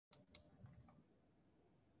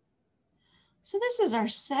So this is our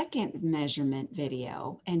second measurement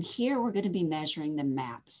video, and here we're going to be measuring the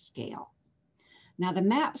map scale. Now the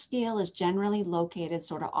map scale is generally located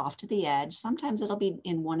sort of off to the edge. Sometimes it'll be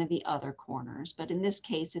in one of the other corners, but in this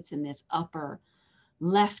case, it's in this upper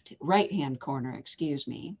right-hand corner, excuse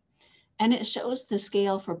me. And it shows the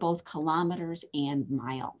scale for both kilometers and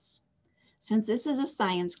miles. Since this is a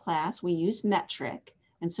science class, we use metric,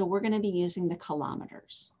 and so we're going to be using the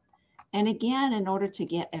kilometers. And again, in order to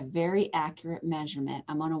get a very accurate measurement,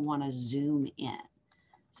 I'm going to want to zoom in.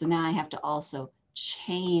 So now I have to also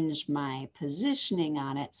change my positioning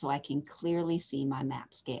on it so I can clearly see my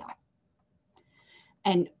map scale.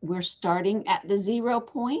 And we're starting at the 0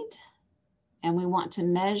 point, and we want to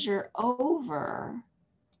measure over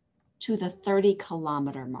to the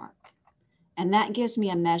 30-kilometer mark. And that gives me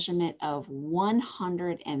a measurement of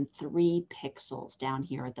 103 pixels down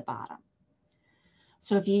here at the bottom.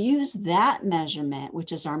 So if you use that measurement,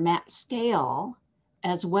 which is our map scale,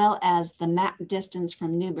 as well as the map distance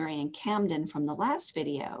from Newbury and Camden from the last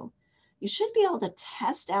video, you should be able to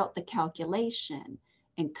test out the calculation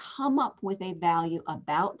and come up with a value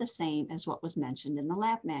about the same as what was mentioned in the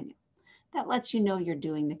lab manual. That lets you know you're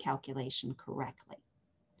doing the calculation correctly.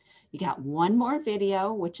 You got one more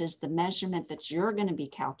video, which is the measurement that you're going to be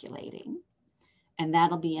calculating, and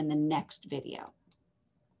that'll be in the next video.